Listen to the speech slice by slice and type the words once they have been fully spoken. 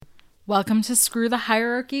Welcome to Screw the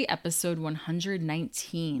Hierarchy, episode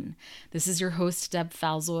 119. This is your host, Deb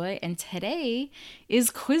Falzoy, and today is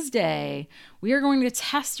quiz day. We are going to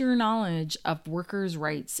test your knowledge of workers'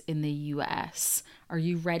 rights in the U.S. Are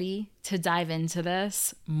you ready to dive into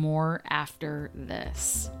this? More after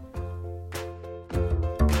this.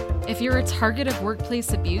 If you're a target of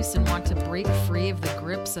workplace abuse and want to break free of the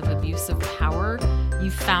grips of abusive power,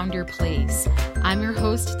 you've found your place. I'm your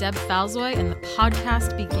host, Deb Falzoy, and the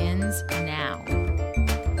podcast begins now.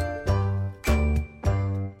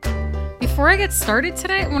 Before I get started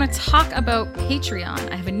today, I want to talk about Patreon.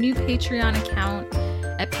 I have a new Patreon account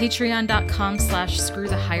at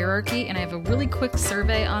patreon.com/screwthehierarchy, and I have a really quick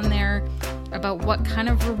survey on there about what kind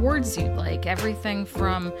of rewards you'd like. Everything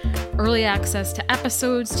from early access to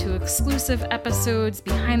episodes, to exclusive episodes,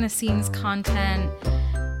 behind the scenes content.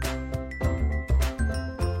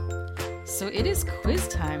 So it is quiz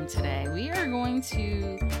time today. We are going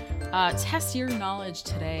to test your knowledge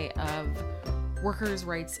today of workers'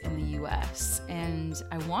 rights in the US. And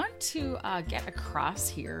I want to get across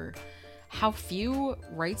here how few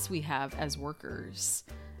rights we have as workers.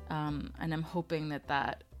 And I'm hoping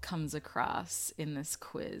that comes across in this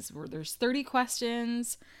quiz, where there's 30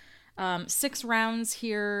 questions, 6 rounds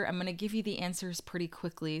here. I'm going to give you the answers pretty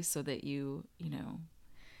quickly so that you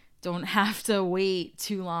don't have to wait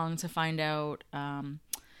too long to find out the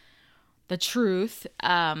truth.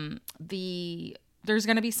 There's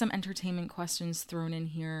going to be some entertainment questions thrown in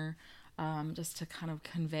here, just to kind of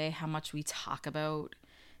convey how much we talk about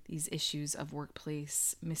these issues of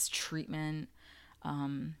workplace mistreatment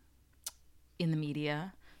in the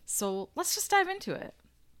media. So let's just dive into it.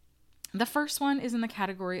 The first one is in the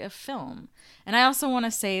category of film. And I also want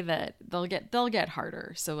to say that they'll get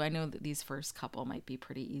harder. So I know that these first couple might be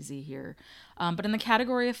pretty easy here. But in the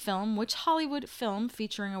category of film, which Hollywood film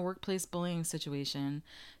featuring a workplace bullying situation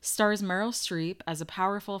stars Meryl Streep as a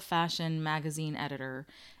powerful fashion magazine editor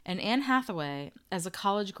and Anne Hathaway as a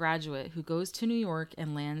college graduate who goes to New York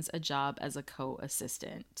and lands a job as a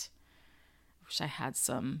co-assistant? Wish I had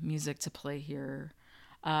some music to play here.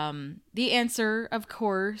 The answer, of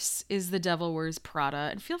course, is The Devil Wears Prada.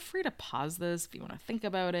 And feel free to pause this if you want to think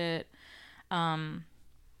about it.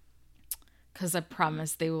 Because I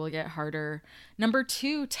promise they will get harder. Number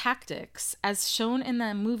 2, tactics. As shown in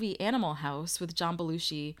the movie Animal House with John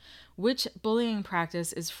Belushi, which bullying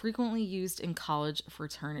practice is frequently used in college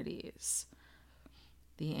fraternities?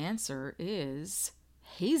 The answer is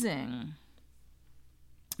hazing.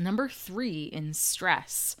 Number 3, in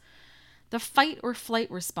stress. The fight or flight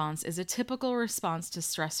response is a typical response to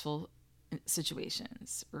stressful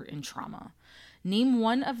situations or in trauma. Name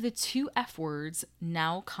one of the 2 F words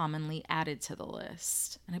now commonly added to the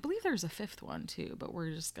list. And I believe there's a 5th one too, but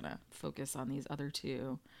we're just going to focus on these other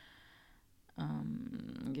 2. I'll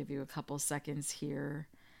give you a couple seconds here.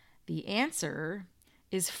 The answer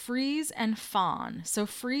is freeze and fawn. So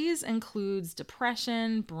freeze includes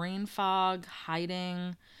depression, brain fog,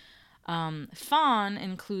 hiding. Fawn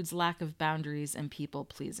includes lack of boundaries and people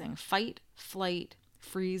pleasing. Fight, flight,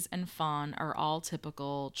 freeze, and fawn are all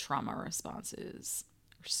typical trauma responses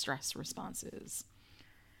or stress responses.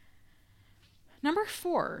 Number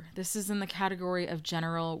 4, this is in the category of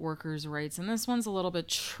general workers' rights, and this one's a little bit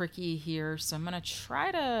tricky here, so I'm going to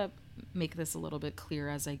try to make this a little bit clear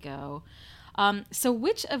as I go. So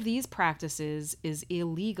which of these practices is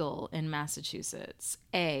illegal in Massachusetts?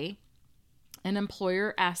 A, an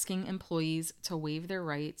employer asking employees to waive their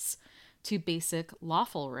rights to basic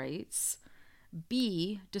lawful rights.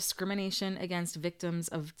 B, discrimination against victims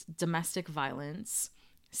of domestic violence.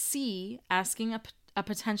 C, asking a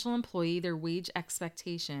potential employee their wage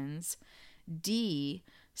expectations. D,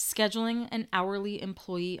 scheduling an hourly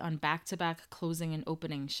employee on back-to-back closing and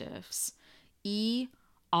opening shifts. E,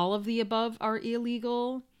 all of the above are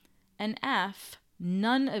illegal. And F,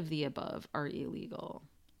 none of the above are illegal.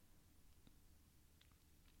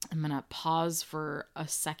 I'm going to pause for a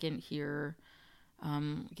second here,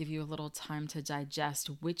 give you a little time to digest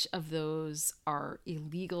which of those are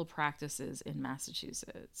illegal practices in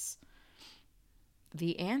Massachusetts.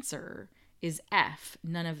 The answer is F,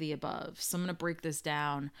 none of the above. So I'm going to break this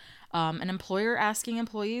down. An employer asking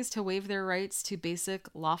employees to waive their rights to basic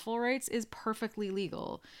lawful rights is perfectly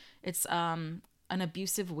legal. It's an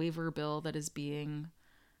abusive waiver bill that is being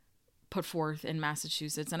put forth in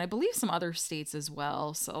Massachusetts, and I believe some other states as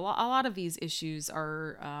well. So a lot of these issues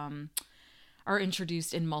are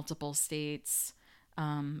introduced in multiple states,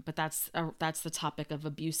 but that's the topic of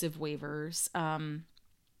abusive waivers.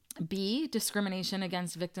 B, discrimination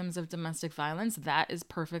against victims of domestic violence. That is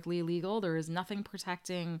perfectly legal. There is nothing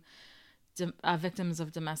protecting victims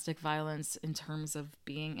of domestic violence in terms of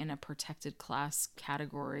being in a protected class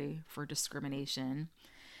category for discrimination.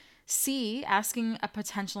 C, asking a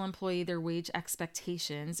potential employee their wage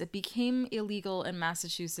expectations. It became illegal in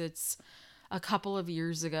Massachusetts a couple of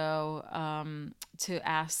years ago to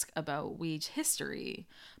ask about wage history,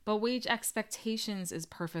 but wage expectations is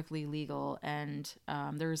perfectly legal, and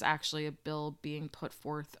there's actually a bill being put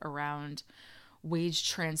forth around wage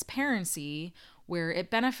transparency where it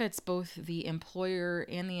benefits both the employer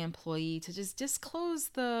and the employee to just disclose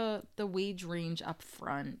the wage range up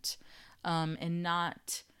front, and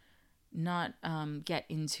not get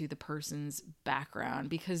into the person's background,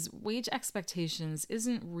 because wage expectations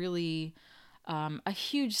isn't really a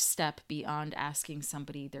huge step beyond asking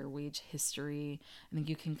somebody their wage history. I think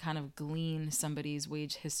you can kind of glean somebody's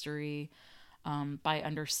wage history by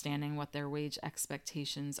understanding what their wage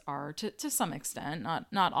expectations are to some extent,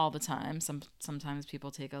 not all the time. Sometimes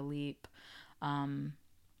people take a leap.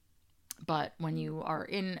 But when you are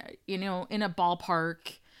in a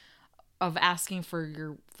ballpark of asking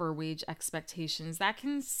for wage expectations, that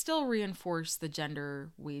can still reinforce the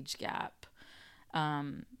gender wage gap.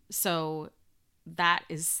 So that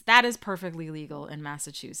is perfectly legal in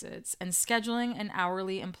Massachusetts. And scheduling an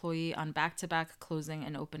hourly employee on back-to-back closing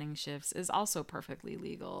and opening shifts is also perfectly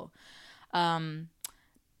legal.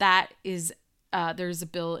 That is there's a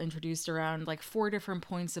bill introduced around like 4 different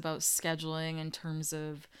points about scheduling in terms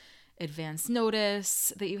of advance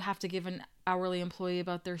notice that you have to give an hourly employee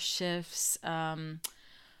about their shifts, offering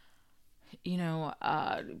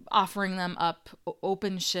them up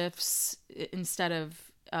open shifts instead of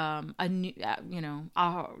a new,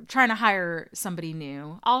 trying to hire somebody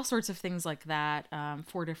new, all sorts of things like that.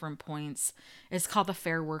 4 different points. It's called the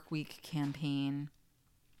Fair Work Week campaign,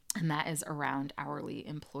 and that is around hourly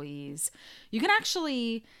employees. You can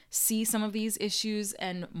actually see some of these issues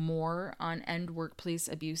and more on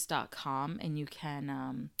endworkplaceabuse.com, and you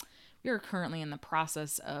can, we are currently in the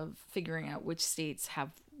process of figuring out which states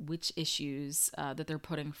have which issues that they're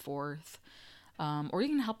putting forth. Or you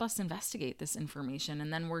can help us investigate this information.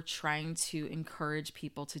 And then we're trying to encourage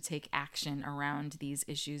people to take action around these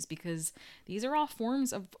issues, because these are all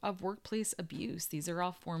forms of workplace abuse. These are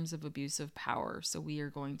all forms of abuse of power. So we are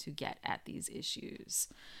going to get at these issues.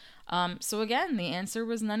 So again, the answer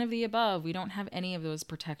was none of the above. We don't have any of those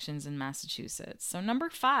protections in Massachusetts. So number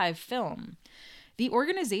 5, film. The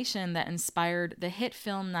organization that inspired the hit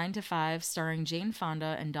film 9 to 5 starring Jane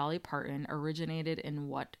Fonda and Dolly Parton originated in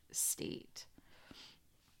what state?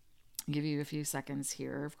 I'll give you a few seconds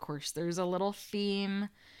here. Of course, there's a little theme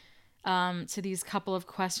to these couple of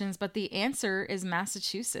questions, but the answer is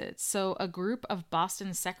Massachusetts. So a group of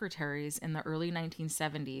Boston secretaries in the early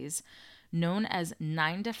 1970s, known as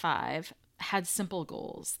 9 to 5, had simple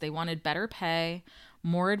goals. They wanted better pay,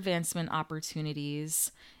 more advancement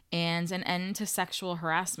opportunities, and an end to sexual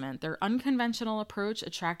harassment. Their unconventional approach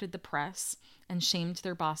attracted the press and shamed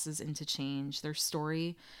their bosses into change. Their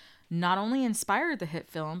story not only inspired the hit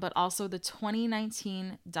film, but also the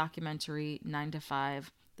 2019 documentary 9 to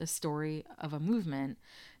 5, the story of a movement,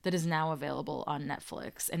 that is now available on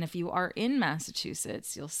Netflix. And if you are in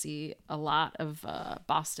Massachusetts, you'll see a lot of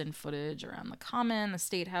Boston footage around the Common, the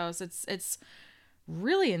State House. It's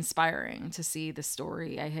really inspiring to see the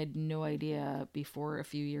story. I had no idea before a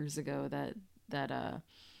few years ago that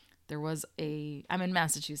there was I'm in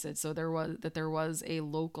Massachusetts, so there was a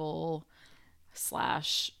local /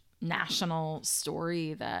 national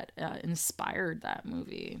story that inspired that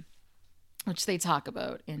movie, which they talk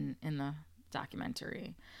about in the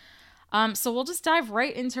documentary. So we'll just dive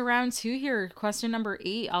right into round 2 here. Question number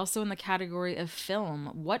 8, also in the category of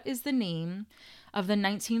film. What is the name of the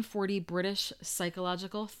 1940 British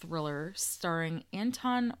psychological thriller starring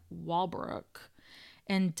Anton Walbrook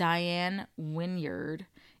and Diane Wynyard,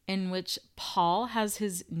 in which Paul has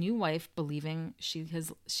his new wife believing she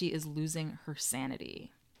is losing her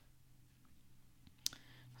sanity?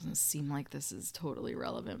 Doesn't seem like this is totally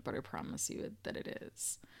relevant, but I promise you that it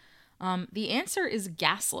is. The answer is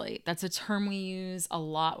gaslight. That's a term we use a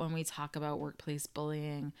lot when we talk about workplace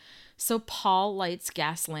bullying. So Paul lights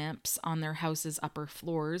gas lamps on their house's upper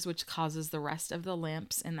floors, which causes the rest of the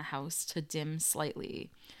lamps in the house to dim slightly.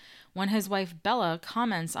 When his wife Bella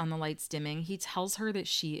comments on the lights dimming, he tells her that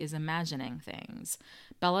she is imagining things.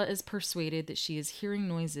 Bella is persuaded that she is hearing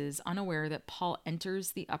noises, unaware that Paul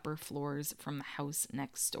enters the upper floors from the house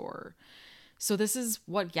next door. So this is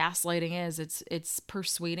what gaslighting is. It's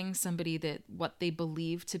persuading somebody that what they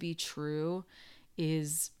believe to be true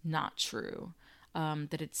is not true.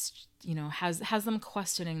 That it's, has them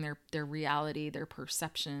questioning their reality, their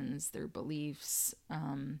perceptions, their beliefs.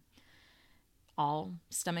 all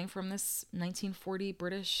stemming from this 1940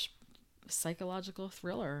 British psychological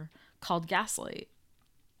thriller called Gaslight.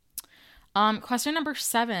 Question number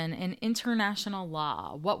 7, in international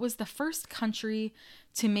law, what was the first country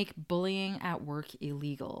to make bullying at work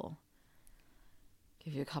illegal?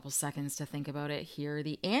 Give you a couple seconds to think about it here.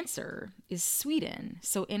 The answer is Sweden.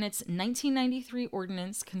 So in its 1993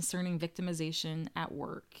 ordinance concerning victimization at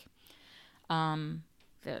work,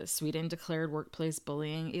 Sweden declared workplace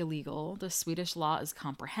bullying illegal. The Swedish law is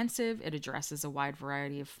comprehensive. It addresses a wide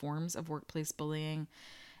variety of forms of workplace bullying,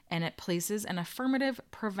 and it places an affirmative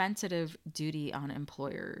preventative duty on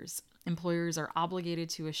employers. Employers are obligated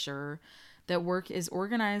to assure that work is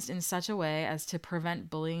organized in such a way as to prevent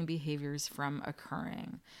bullying behaviors from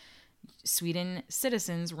occurring. Sweden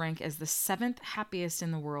citizens rank as the 7th happiest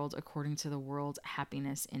in the world according to the World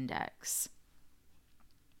Happiness Index.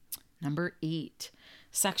 Number 8,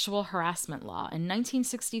 sexual harassment law. In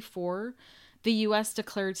 1964, the U.S.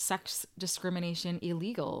 declared sex discrimination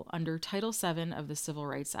illegal under Title VII of the Civil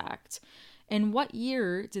Rights Act. In what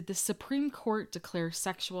year did the Supreme Court declare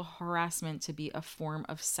sexual harassment to be a form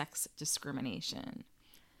of sex discrimination?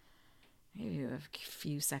 Maybe a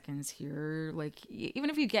few seconds here. Like, even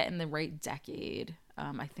if you get in the right decade,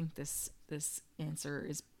 I think this answer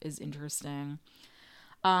is interesting.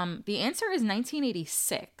 The answer is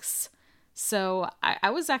 1986. So I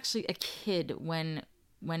was actually a kid when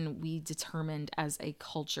we determined as a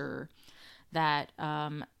culture that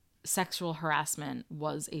sexual harassment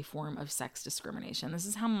was a form of sex discrimination. This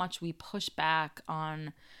is how much we push back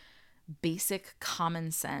on basic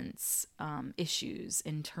common sense issues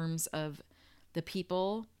in terms of the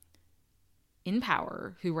people in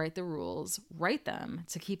power who write the rules, write them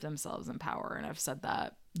to keep themselves in power. And I've said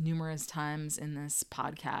that numerous times in this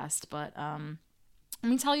podcast, but let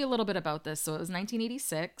me tell you a little bit about this. So it was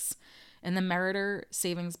 1986 in the Meritor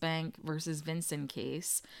Savings Bank versus Vinson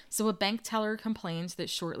case. So a bank teller complained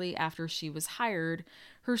that shortly after she was hired,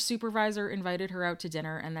 her supervisor invited her out to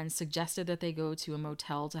dinner and then suggested that they go to a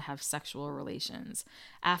motel to have sexual relations.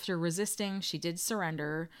 After resisting, she did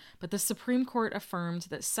surrender, but the Supreme Court affirmed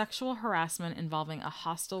that sexual harassment involving a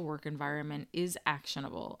hostile work environment is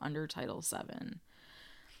actionable under Title VII.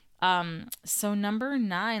 So number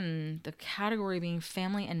 9, the category being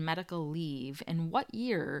family and medical leave. In what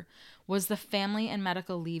year was the Family and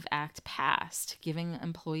Medical Leave Act passed, giving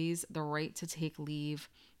employees the right to take leave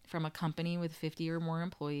from a company with 50 or more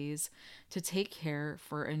employees to take care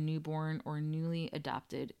for a newborn or newly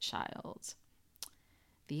adopted child?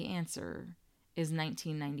 The answer is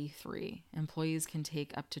 1993. Employees can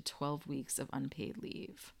take up to 12 weeks of unpaid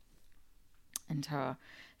leave. And to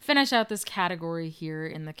finish out this category here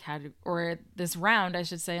in the or this round, I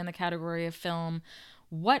should say, in the category of film,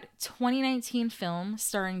 what 2019 film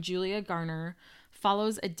starring Julia Garner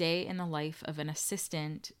follows a day in the life of an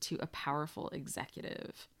assistant to a powerful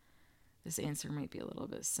executive? This answer might be a little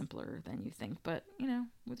bit simpler than you think, but, you know,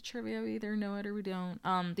 with trivia, we either know it or we don't.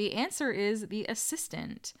 The answer is The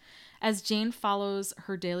Assistant. As Jane follows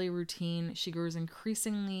her daily routine, she grows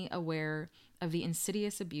increasingly aware of the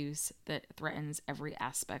insidious abuse that threatens every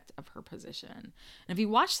aspect of her position. And if you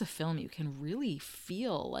watch the film, you can really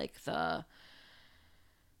feel like the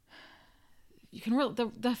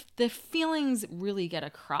feelings really get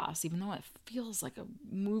across, even though it feels like a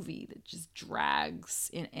movie that just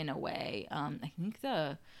drags in a way. I think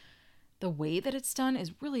the way that it's done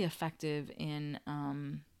is really effective in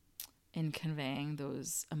conveying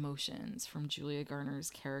those emotions from Julia Garner's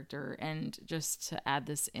character. And just to add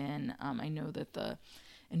this in, I know that the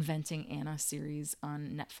Inventing Anna series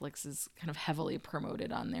on Netflix is kind of heavily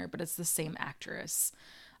promoted on there, but it's the same actress,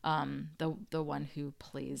 the one who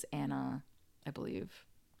plays Anna, I believe.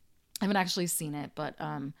 I haven't actually seen it, but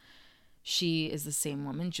she is the same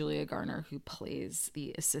woman, Julia Garner, who plays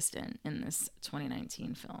the assistant in this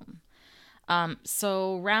 2019 film.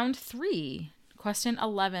 So round 3, question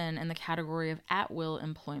 11 in the category of at-will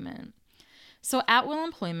employment. So at-will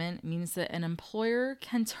employment means that an employer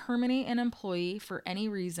can terminate an employee for any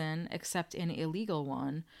reason except an illegal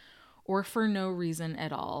one, or for no reason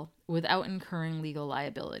at all, without incurring legal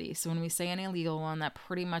liability. So when we say an illegal one, that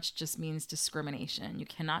pretty much just means discrimination. You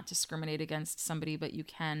cannot discriminate against somebody, but you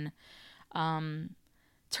can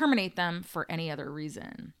terminate them for any other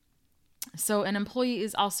reason. So an employee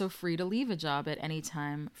is also free to leave a job at any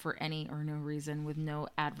time for any or no reason with no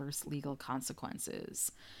adverse legal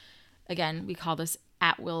consequences. Again, we call this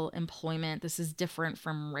at-will employment. This is different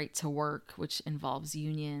from right to work, which involves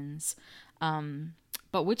unions.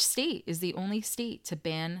 But which state is the only state to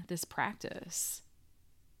ban this practice?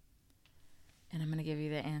 And I'm going to give you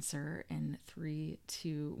the answer in 3,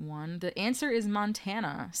 2, 1. The answer is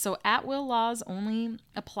Montana. So at-will laws only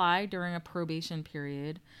apply during a probation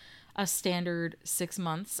period, a standard 6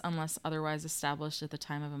 months unless otherwise established at the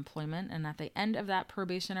time of employment. And at the end of that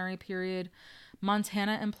probationary period,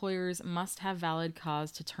 Montana employers must have valid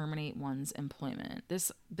cause to terminate one's employment.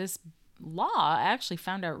 This law, I actually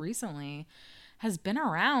found out recently, has been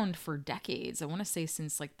around for decades. I want to say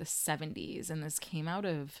since like the 70s, and this came out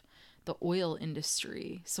of the oil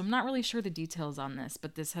industry. So I'm not really sure the details on this,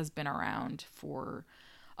 but this has been around for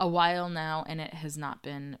a while now, and it has not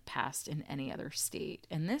been passed in any other state.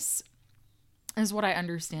 And this is what I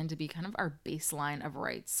understand to be kind of our baseline of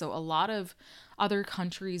rights. So a lot of other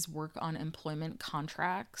countries work on employment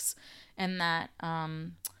contracts, and that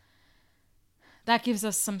gives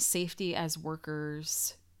us some safety as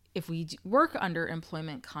workers if we work under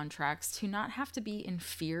employment contracts to not have to be in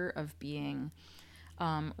fear of being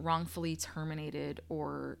wrongfully terminated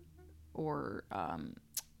or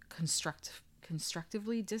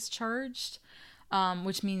constructively discharged,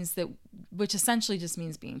 which essentially just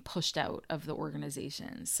means being pushed out of the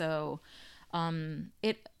organization. So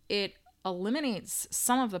it eliminates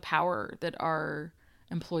some of the power that our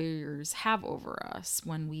employers have over us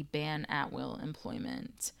when we ban at-will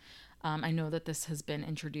employment. I know that this has been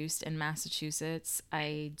introduced in Massachusetts.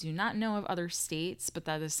 I do not know of other states, but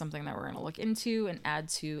that is something that we're going to look into and add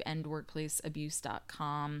to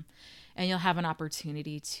endworkplaceabuse.com. And you'll have an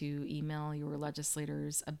opportunity to email your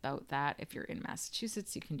legislators about that. If you're in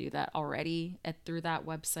Massachusetts, you can do that already through that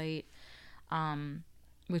website,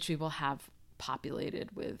 which we will have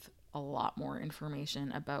populated with a lot more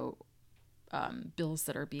information about bills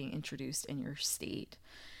that are being introduced in your state.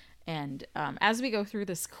 And as we go through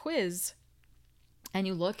this quiz and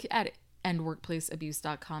you look at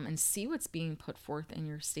endworkplaceabuse.com and see what's being put forth in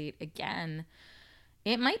your state, again,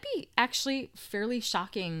 it might be actually fairly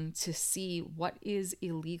shocking to see what is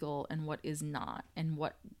illegal and what is not, and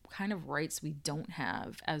what kind of rights we don't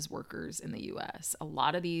have as workers in the US. A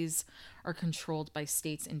lot of these are controlled by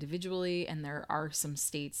states individually, and there are some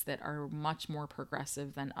states that are much more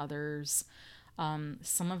progressive than others.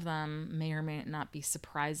 Some of them may or may not be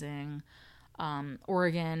surprising.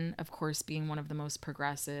 Oregon, of course, being one of the most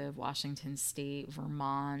progressive, Washington State,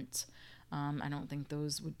 Vermont. I don't think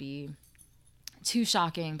those would be too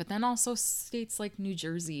shocking. But then also states like New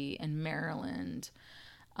Jersey and Maryland,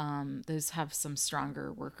 those have some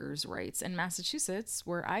stronger workers' rights. And Massachusetts,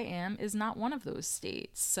 where I am, is not one of those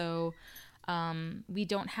states. So we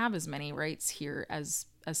don't have as many rights here as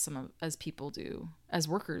people do, as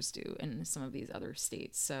workers do in some of these other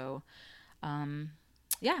states. So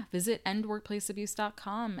visit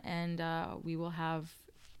endworkplaceabuse.com, and we will have,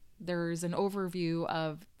 there's an overview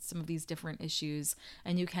of some of these different issues,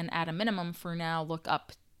 and you can, at a minimum for now, look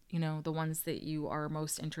up, the ones that you are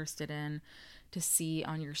most interested in to see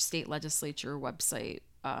on your state legislature website.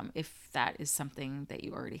 If that is something that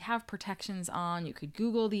you already have protections on, you could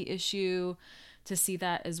Google the issue to see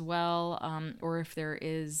that as well. Or if there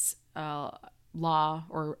is a law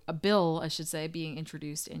or a bill, I should say, being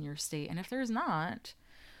introduced in your state. And if there's not,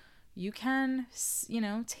 you can,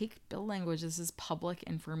 take bill language. This is public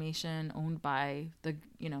information owned by the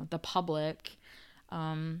public.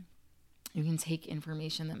 You can take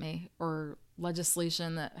information that or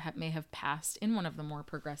legislation that may have passed in one of the more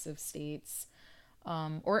progressive states,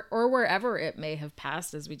 or wherever it may have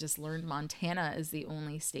passed. As we just learned, Montana is the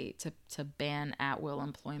only state to ban at-will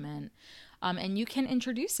employment, and you can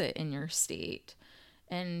introduce it in your state.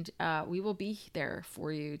 And we will be there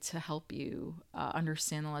for you to help you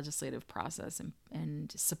understand the legislative process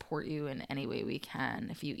and support you in any way we can.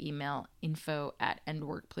 If you email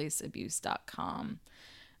info@endworkplaceabuse.com,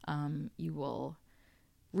 you will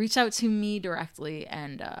reach out to me directly,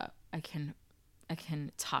 and I can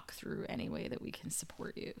talk through any way that we can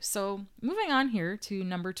support you. So moving on here to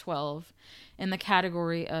number 12 in the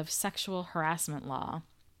category of sexual harassment law.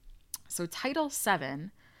 So Title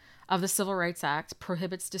VII of the Civil Rights Act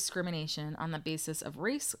prohibits discrimination on the basis of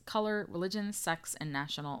race, color, religion, sex, and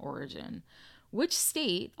national origin. Which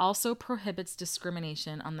state also prohibits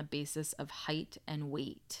discrimination on the basis of height and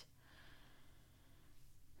weight?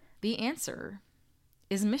 The answer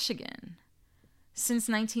is Michigan. Since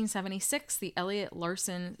 1976, the Elliott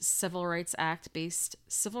Larson Civil Rights Act based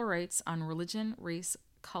civil rights on religion, race,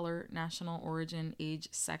 color, national origin, age,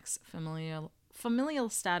 sex, familial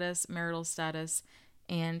status, marital status,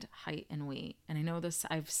 and height and weight. And I know this,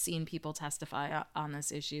 I've seen people testify on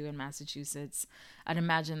this issue in Massachusetts. I'd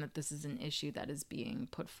imagine that this is an issue that is being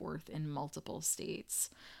put forth in multiple states,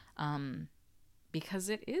 because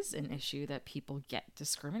it is an issue that people get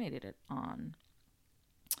discriminated on.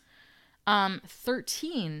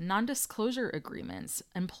 13, non-disclosure agreements.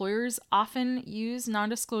 Employers often use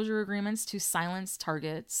non-disclosure agreements to silence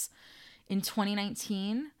targets. In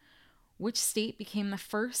 2019, which state became the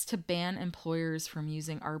first to ban employers from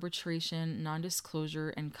using arbitration,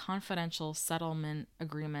 non-disclosure, and confidential settlement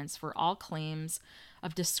agreements for all claims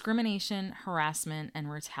of discrimination, harassment,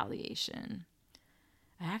 and retaliation?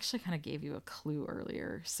 I actually kind of gave you a clue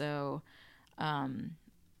earlier, so I'll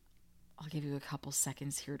give you a couple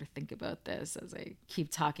seconds here to think about this as I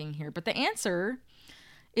keep talking here. But the answer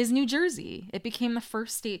is New Jersey. It became the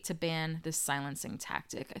first state to ban this silencing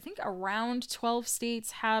tactic. I think around 12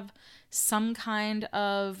 states have some kind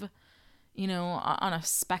of, on a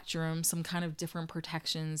spectrum, some kind of different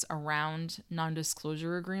protections around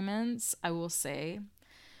non-disclosure agreements. I will say,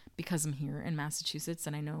 because I'm here in Massachusetts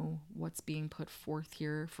and I know what's being put forth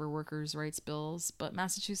here for workers' rights bills, but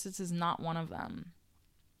Massachusetts is not one of them.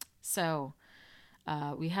 So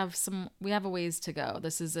we have a ways to go.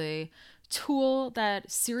 This is a tool that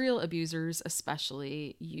serial abusers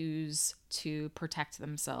especially use to protect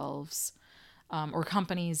themselves, or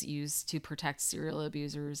companies use to protect serial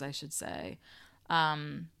abusers, I should say.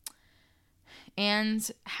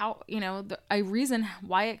 And how, a reason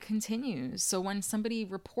why it continues. So when somebody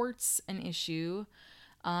reports an issue,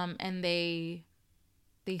 and they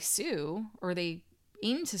sue, or they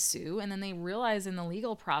aim to sue, and then they realize in the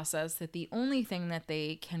legal process that the only thing that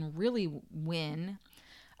they can really win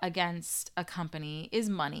against a company is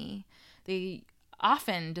money, they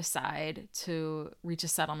often decide to reach a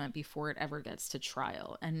settlement before it ever gets to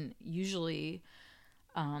trial. And usually,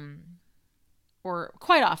 or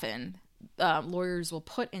quite often, lawyers will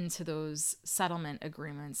put into those settlement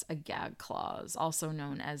agreements a gag clause, also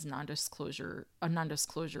known as a non-disclosure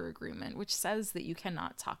agreement, which says that you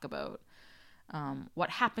cannot talk about what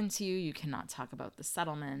happened to you. You cannot talk about the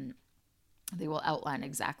settlement. They will outline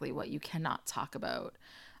exactly what you cannot talk about,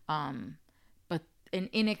 but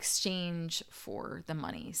in exchange for the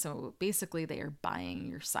money. So basically, they are buying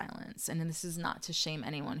your silence. And this is not to shame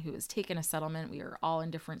anyone who has taken a settlement. We are all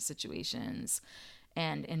in different situations.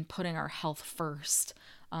 And in putting our health first,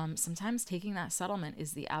 sometimes taking that settlement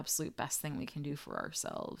is the absolute best thing we can do for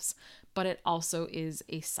ourselves. But it also is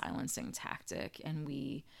a silencing tactic, and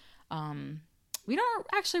we don't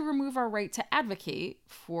actually remove our right to advocate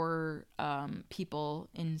for people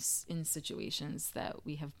in situations that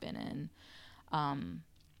we have been in.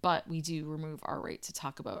 But we do remove our right to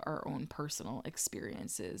talk about our own personal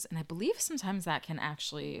experiences. And I believe sometimes that can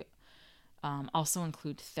actually also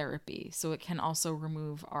include therapy. So it can also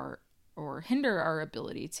remove or hinder our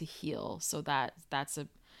ability to heal. So that's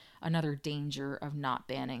another danger of not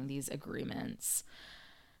banning these agreements.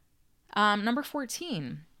 Number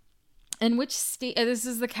 14. In which state, this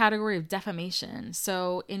is the category of defamation.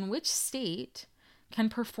 So in which state can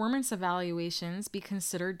performance evaluations be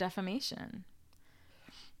considered defamation?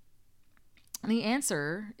 The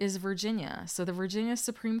answer is Virginia. So the Virginia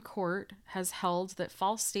Supreme Court has held that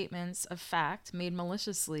false statements of fact made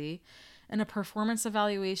maliciously in a performance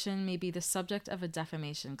evaluation may be the subject of a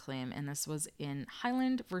defamation claim. And this was in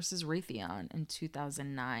Highland versus Raytheon in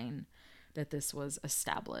 2009 that this was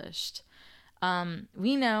established.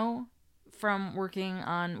 We know from working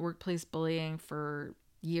on workplace bullying for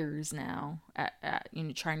years now,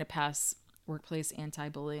 trying to pass workplace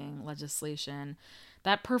anti-bullying legislation,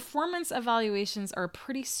 that performance evaluations are a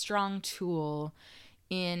pretty strong tool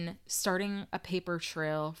in starting a paper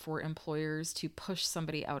trail for employers to push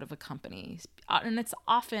somebody out of a company. And it's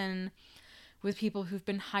often with people who've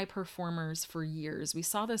been high performers for years. We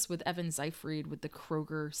saw this with Evan Zeifried with the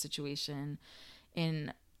Kroger situation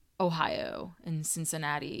in Ohio, in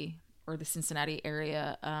Cincinnati, or the Cincinnati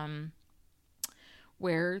area,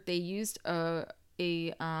 where they used a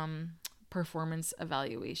performance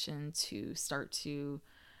evaluation to start to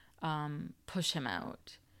push him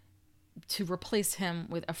out, to replace him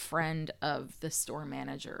with a friend of the store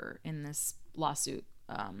manager in this lawsuit,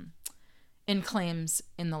 in claims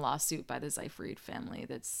in the lawsuit by the Zeifried family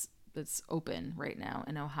that's open right now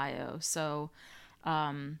in Ohio. So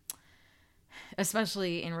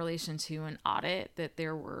especially in relation to an audit, that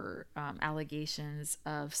there were allegations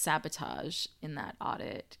of sabotage in that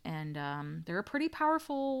audit, and they're a pretty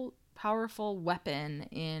powerful weapon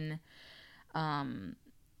in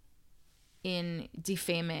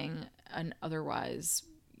defaming an otherwise,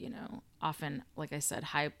 often, like I said,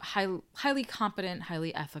 highly competent,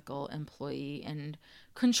 highly ethical employee, and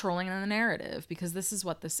controlling the narrative, because this is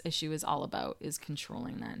what this issue is all about, is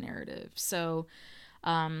controlling that narrative. So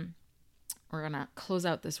we're going to close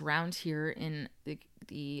out this round here in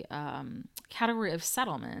category of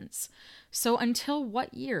settlements. So until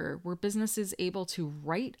what year were businesses able to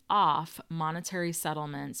write off monetary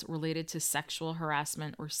settlements related to sexual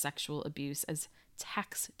harassment or sexual abuse as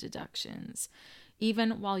tax deductions,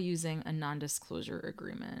 even while using a non-disclosure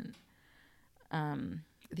agreement?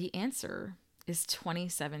 The answer is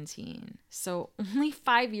 2017. So only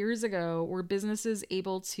 5 years ago were businesses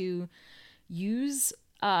able to use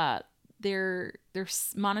their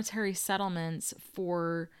monetary settlements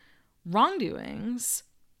for wrongdoings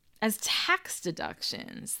as tax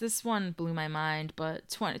deductions. This one blew my mind, but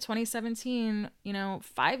 2017,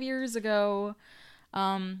 5 years ago,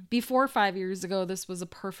 before 5 years ago, this was a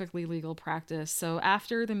perfectly legal practice. So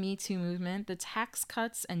after the Me Too movement, the Tax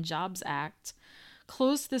Cuts and Jobs Act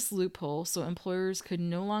closed this loophole so employers could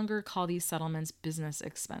no longer call these settlements business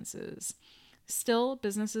expenses. Still,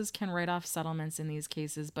 businesses can write off settlements in these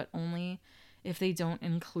cases, but only if they don't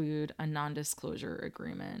include a non-disclosure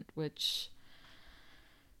agreement, which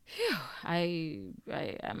I'm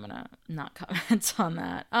gonna not comment on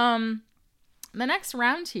that. The next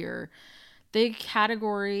round here, the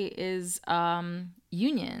category is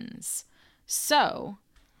unions. So,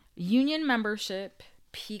 union membership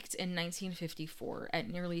peaked in 1954 at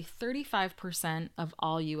nearly 35% of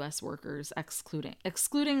all U.S. workers,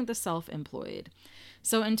 excluding the self-employed.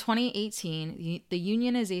 So in 2018, the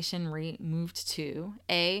unionization rate moved to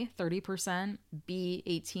A, 30%, B,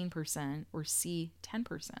 18%, or C,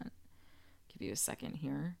 10%. Give you a second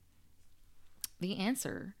here. The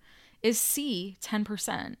answer is C,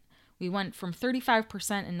 10%. We went from 35%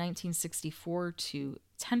 in 1964 to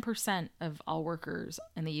 10% of all workers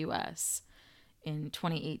in the U.S. in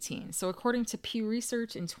 2018. So according to Pew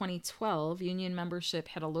Research in 2012, union membership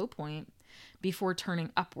hit a low point before turning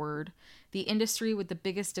upward. The industry with the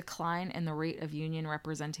biggest decline in the rate of union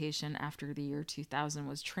representation after the year 2000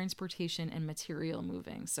 was transportation and material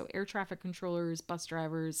moving. So air traffic controllers, bus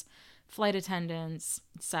drivers, flight attendants,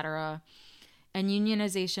 etc. And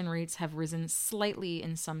unionization rates have risen slightly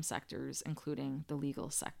in some sectors, including the legal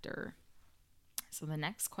sector. So the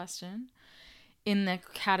next question, in the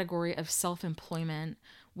category of self-employment,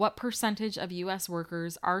 what percentage of U.S.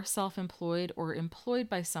 workers are self-employed or employed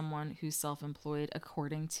by someone who's self-employed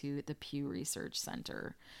according to the Pew Research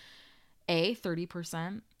Center? A,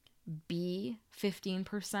 30%, B,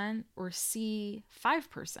 15%, or C,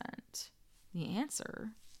 5%? The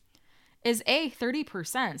answer is A,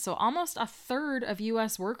 30%. So almost a third of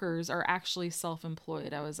U.S. workers are actually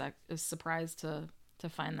self-employed. I was surprised to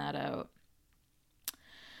find that out.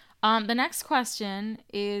 The next question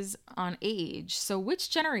is on age. So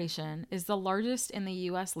which generation is the largest in the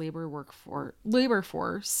U.S. labor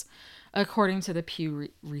force, according to the Pew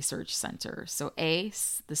Research Center? So A,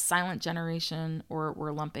 the silent generation, or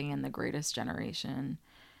we're lumping in the greatest generation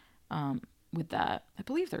with that. I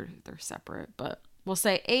believe they're separate, but we'll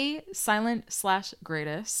say A,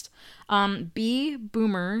 silent/greatest, B,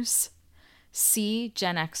 boomers, C,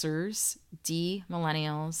 Gen Xers, D,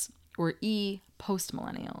 millennials, or E,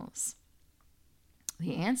 post-millennials.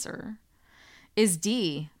 The answer is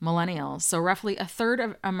D, millennials. So roughly a third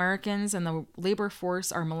of Americans in the labor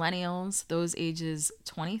force are millennials, those ages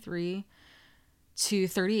 23 to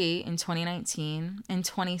 38 in 2019. In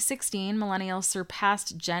 2016, millennials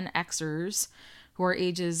surpassed Gen Xers, who were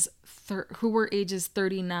ages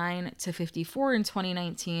 39 to 54 in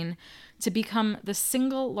 2019, to become the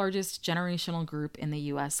single largest generational group in the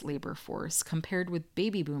U.S. labor force. Compared with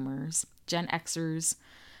baby boomers, Gen Xers'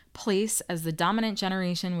 place as the dominant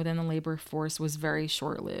generation within the labor force was very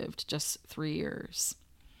short-lived, just 3 years.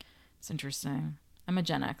 It's interesting. I'm a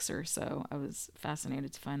Gen Xer, so I was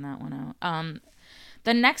fascinated to find that one out.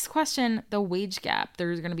 The next question, the wage gap.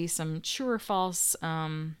 There's going to be some true or false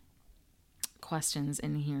questions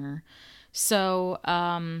in here. So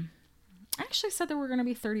I actually said there were going to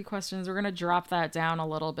be 30 questions. We're going to drop that down a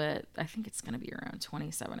little bit. I think it's going to be around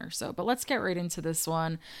 27 or so, but let's get right into this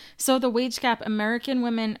one. So the wage gap, American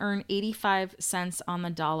women earn 85 cents on the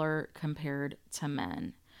dollar compared to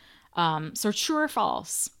men. So true or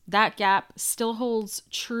false, that gap still holds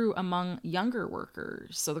true among younger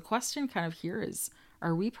workers. So the question kind of here is,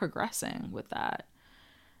 are we progressing with that?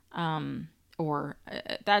 Or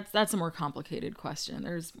that's a more complicated question.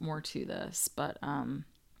 There's more to this, but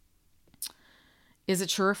is it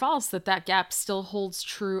true or false that gap still holds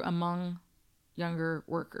true among younger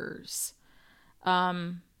workers?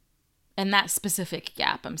 And that specific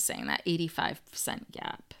gap, I'm saying that 85%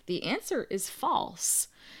 gap. The answer is false.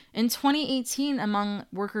 In 2018, among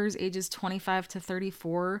workers ages 25 to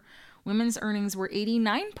 34, women's earnings were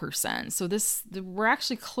 89%. So we're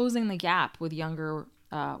actually closing the gap with younger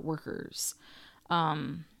workers.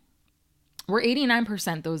 were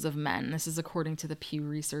 89% those of men. This is according to the Pew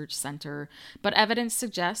Research Center. But evidence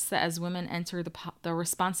suggests that as women enter the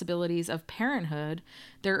responsibilities of parenthood,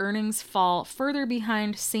 their earnings fall further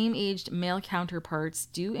behind same-aged male counterparts,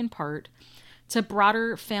 due in part to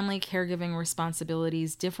broader family caregiving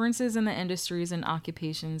responsibilities, differences in the industries and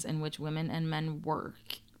occupations in which women and men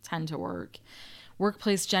tend to work,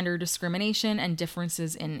 workplace gender discrimination, and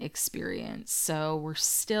differences in experience. So we're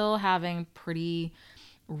still having pretty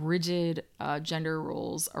rigid gender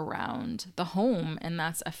roles around the home, and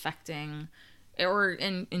that's affecting, or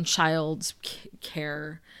in child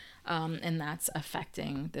care, and that's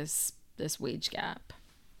affecting this wage gap.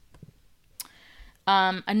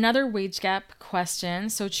 Another wage gap question.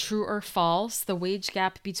 So true or false, the wage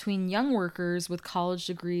gap between young workers with college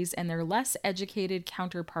degrees and their less educated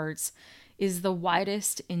counterparts is the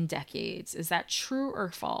widest in decades. Is that true or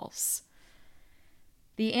false?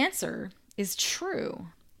 The answer is true.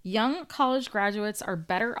 Young college graduates are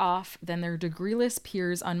better off than their degreeless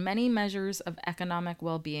peers on many measures of economic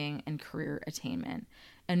well-being and career attainment,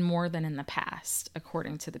 and more than in the past,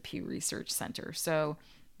 according to the Pew Research Center. So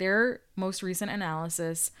their most recent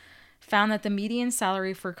analysis found that the median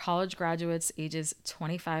salary for college graduates ages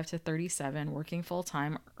 25 to 37 working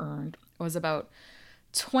full-time earned was about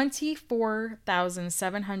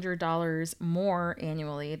 $24,700 more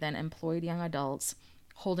annually than employed young adults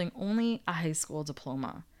holding only a high school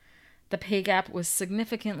diploma. The pay gap was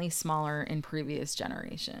significantly smaller in previous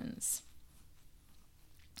generations.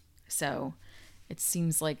 So it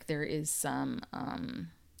seems like there is some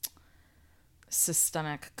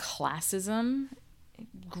systemic classism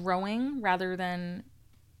growing rather than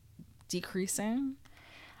decreasing.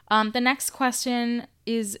 The next question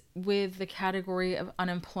is with the category of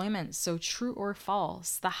unemployment. So true or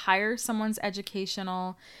false? The higher someone's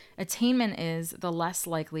educational attainment is, the less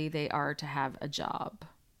likely they are to have a job.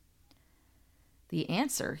 The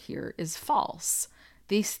answer here is false.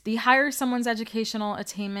 The higher someone's educational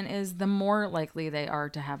attainment is, the more likely they are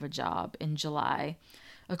to have a job. In July,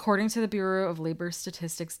 according to the Bureau of Labor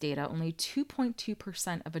Statistics data, only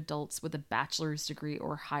 2.2% of adults with a bachelor's degree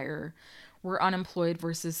or higher were unemployed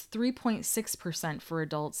versus 3.6% for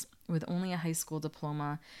adults with only a high school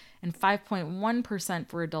diploma and 5.1%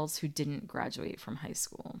 for adults who didn't graduate from high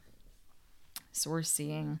school. So we're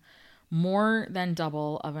seeing more than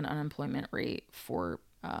double of an unemployment rate for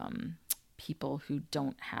people who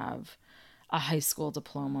don't have a high school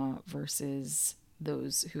diploma versus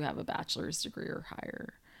those who have a bachelor's degree or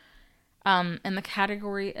higher. In the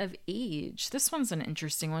category of age, this one's an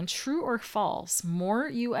interesting one. True or false? More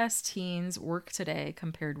U.S. teens work today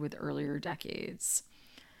compared with earlier decades.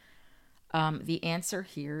 The answer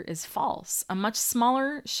here is false. A much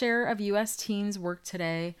smaller share of U.S. teens work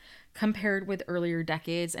today compared with earlier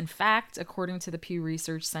decades. In fact, according to the Pew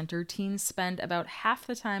Research Center, teens spend about half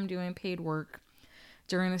the time doing paid work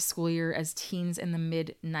during the school year as teens in the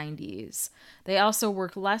mid-90s. They also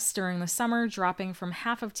work less during the summer, dropping from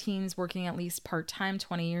half of teens working at least part-time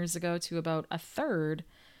 20 years ago to about a third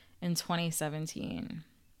in 2017.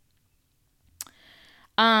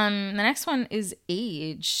 The next one is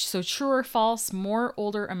age. So true or false, more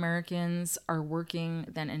older Americans are working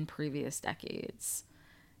than in previous decades.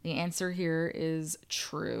 The answer here is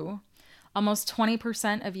true. Almost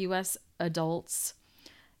 20% of U.S. adults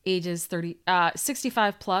ages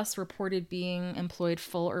 65 plus reported being employed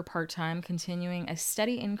full or part-time, continuing a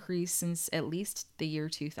steady increase since at least the year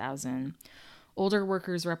 2000. Older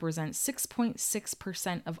workers represent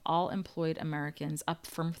 6.6% of all employed Americans, up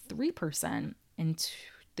from 3% in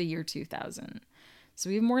the year 2000. So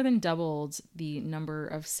we've more than doubled the number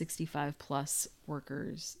of 65 plus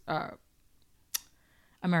workers,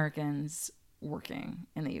 Americans working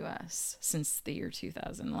in the U.S. since the year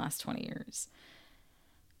 2000, the last 20 years.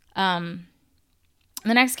 The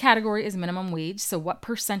next category is minimum wage. So what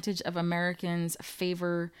percentage of Americans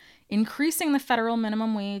favor increasing the federal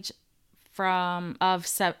minimum wage from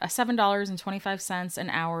 $7.25 an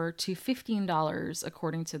hour to $15,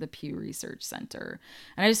 according to the Pew Research Center.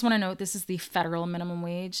 And I just want to note, this is the federal minimum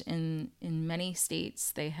wage. In many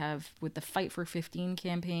states, they have, with the Fight for 15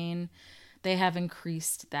 campaign, they have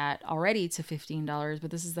increased that already to $15, but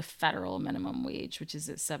this is the federal minimum wage, which is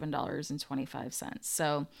at $7.25.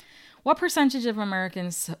 So what percentage of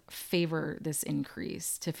Americans favor this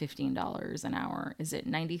increase to $15 an hour? Is it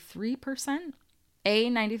 93%? A,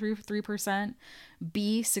 93%,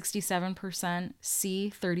 B, 67%,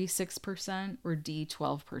 C, 36%, or D,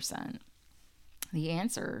 12%? The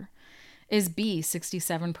answer is B,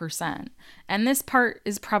 67%. And this part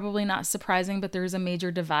is probably not surprising, but there's a major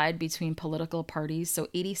divide between political parties. So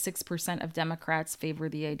 86% of Democrats favor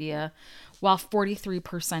the idea, while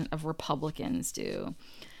 43% of Republicans do.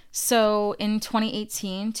 So in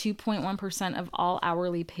 2018, 2.1% of all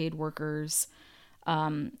hourly paid workers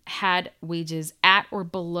had wages at or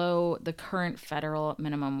below the current federal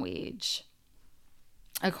minimum wage,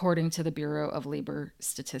 according to the Bureau of Labor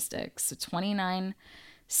Statistics. So 29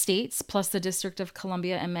 states, plus the District of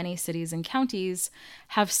Columbia and many cities and counties,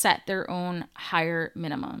 have set their own higher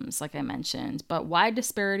minimums, like I mentioned. But wide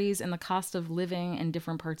disparities in the cost of living in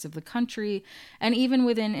different parts of the country and even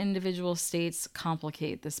within individual states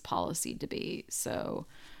complicate this policy debate. So,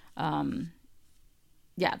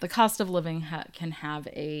 the cost of living can have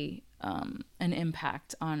an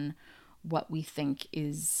impact on what we think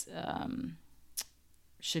is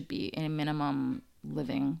should be a minimum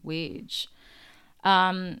living wage.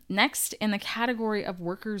 Next, in the category of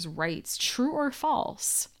workers' rights, true or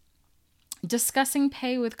false, discussing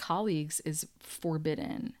pay with colleagues is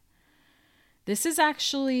forbidden. This is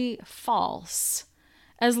actually false.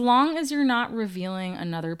 As long as you're not revealing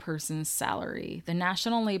another person's salary, the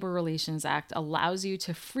National Labor Relations Act allows you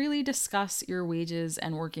to freely discuss your wages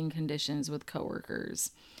and working conditions with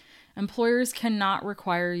coworkers. Employers cannot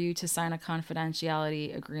require you to sign a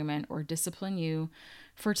confidentiality agreement or discipline you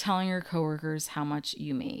for telling your coworkers how much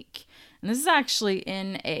you make. And this is actually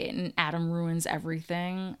in an Adam Ruins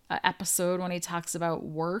Everything episode when he talks about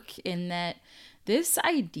work, in that this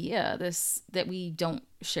idea, that we don't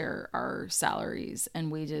share our salaries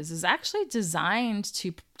and wages, is actually designed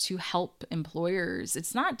to help employers.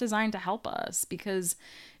 It's not designed to help us, because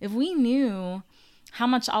if we knew how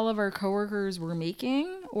much all of our coworkers were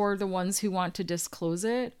making, or the ones who want to disclose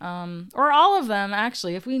it, or all of them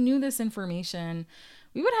actually, if we knew this information,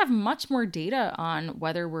 we would have much more data on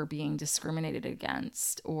whether we're being discriminated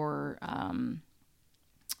against, or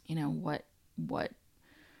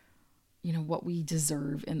what we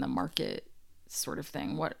deserve in the market, sort of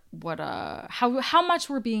thing. How much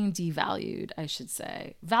we're being devalued, I should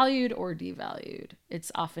say. Valued or devalued.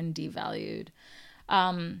 It's often devalued.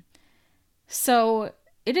 So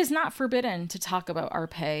it is not forbidden to talk about our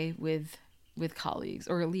pay with colleagues,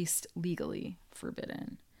 or at least legally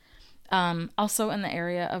forbidden. Also in the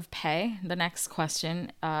area of pay, the next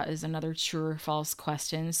question is another true or false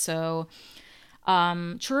question. So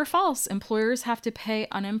true or false, employers have to pay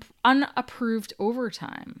unapproved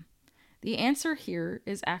overtime. The answer here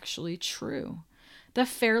is actually true. The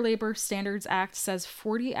Fair Labor Standards Act says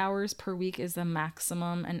 40 hours per week is the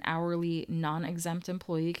maximum an hourly non-exempt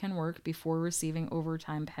employee can work before receiving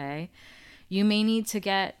overtime pay. You may need to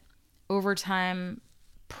get overtime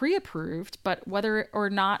pre-approved, but whether or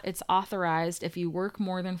not it's authorized, if you work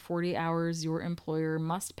more than 40 hours, your employer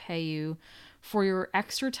must pay you for your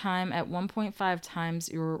extra time at 1.5 times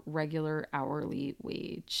your regular hourly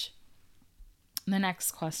wage. The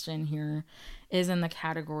next question here is in the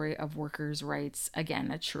category of workers' rights. Again,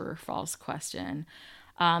 a true or false question.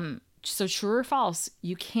 So true or false,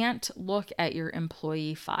 you can't look at your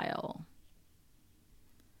employee file.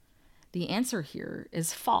 The answer here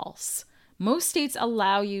is false. Most states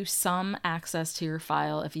allow you some access to your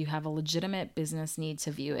file if you have a legitimate business need to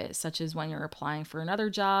view it, such as when you're applying for another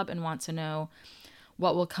job and want to know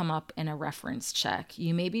what will come up in a reference check.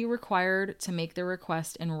 You may be required to make the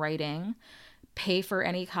request in writing, pay for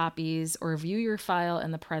any copies, or view your file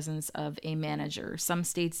in the presence of a manager. Some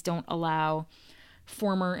states don't allow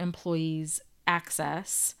former employees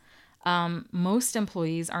access. Most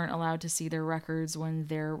employees aren't allowed to see their records when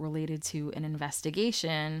they're related to an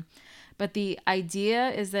investigation. But the idea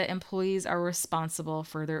is that employees are responsible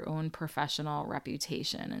for their own professional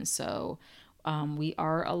reputation. And so we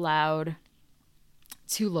are allowed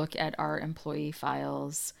to look at our employee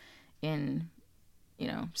files in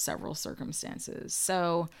several circumstances.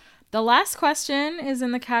 So the last question is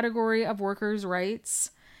in the category of workers' rights,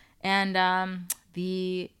 and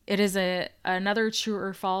it is another true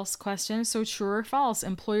or false question. So true or false,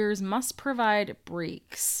 employers must provide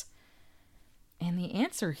breaks, and the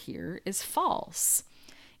answer here is false.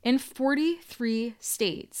 In 43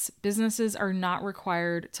 states, businesses are not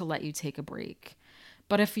required to let you take a break.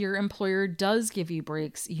 But if your employer does give you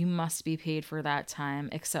breaks, you must be paid for that time,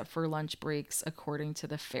 except for lunch breaks, according to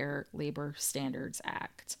the Fair Labor Standards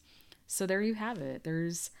Act. So there you have it.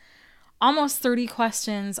 There's almost 30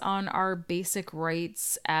 questions on our basic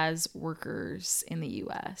rights as workers in the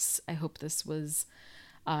U.S. I hope this was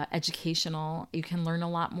educational. You can learn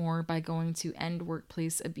a lot more by going to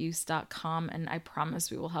endworkplaceabuse.com, and I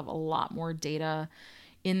promise we will have a lot more data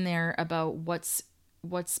in there about what's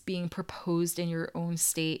what's being proposed in your own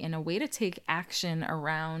state in a way to take action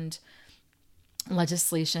around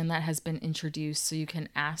legislation that has been introduced, so you can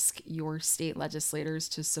ask your state legislators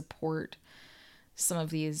to support some of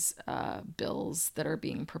these bills that are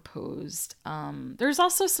being proposed. There's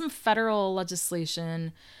also some federal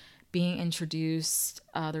legislation being introduced.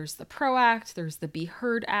 There's the PRO Act, there's the Be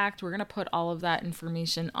Heard Act. We're going to put all of that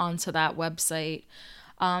information onto that website.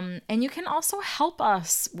 And you can also help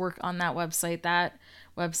us work on that website. That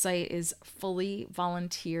website is fully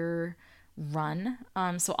volunteer run.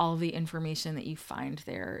 So all of the information that you find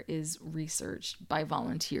there is researched by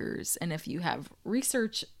volunteers. And if you have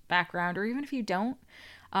research background, or even if you don't,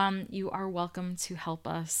 you are welcome to help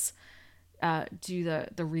us do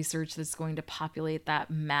the research that's going to populate that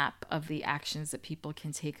map of the actions that people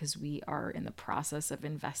can take, because we are in the process of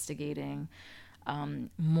investigating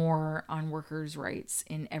more on workers' rights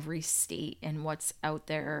in every state and what's out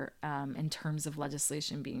there in terms of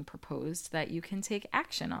legislation being proposed that you can take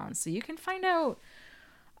action on. So you can find out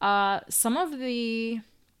some of the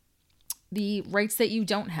rights that you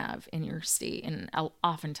don't have in your state. And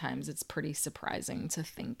oftentimes it's pretty surprising to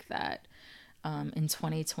think that in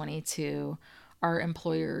 2022, our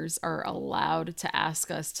employers are allowed to ask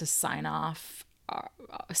us to sign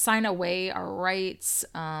away our rights,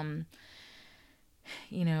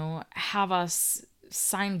 have us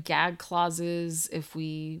sign gag clauses if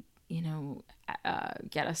we,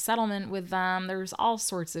 get a settlement with them. There's all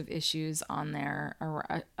sorts of issues on there,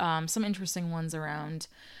 some interesting ones around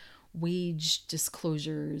wage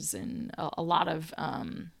disclosures, and a lot of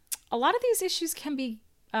these issues can be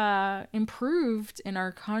improved in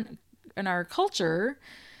our culture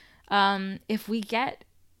if we can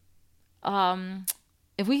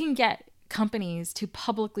get companies to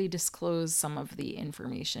publicly disclose some of the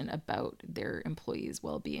information about their employees'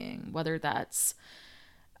 well-being, whether that's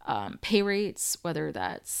pay rates, whether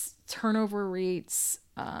that's turnover rates,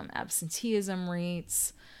 absenteeism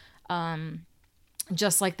rates,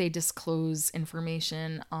 just like they disclose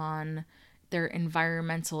information on their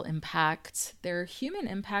environmental impact. Their human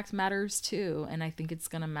impact matters too, and I think it's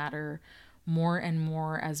going to matter more and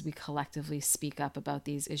more as we collectively speak up about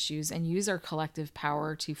these issues and use our collective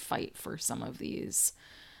power to fight for some of these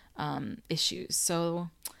issues. So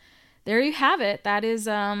there you have it. That is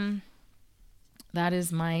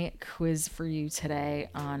my quiz for you today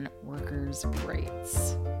on workers'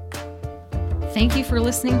 rights. Thank you for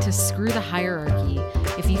listening to Screw the Hierarchy.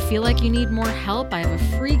 If you feel like you need more help, I have a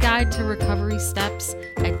free guide to recovery steps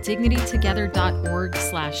at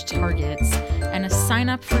dignitytogether.org/targets and a sign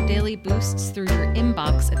up for daily boosts through your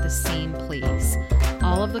inbox at the same place.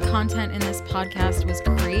 All of the content in this podcast was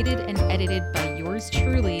created and edited by yours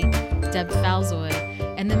truly, Deb Falzoy,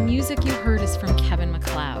 and the music you heard is from Kevin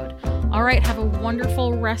MacLeod. All right, have a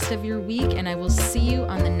wonderful rest of your week, and I will see you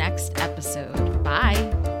on the next episode.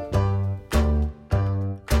 Bye.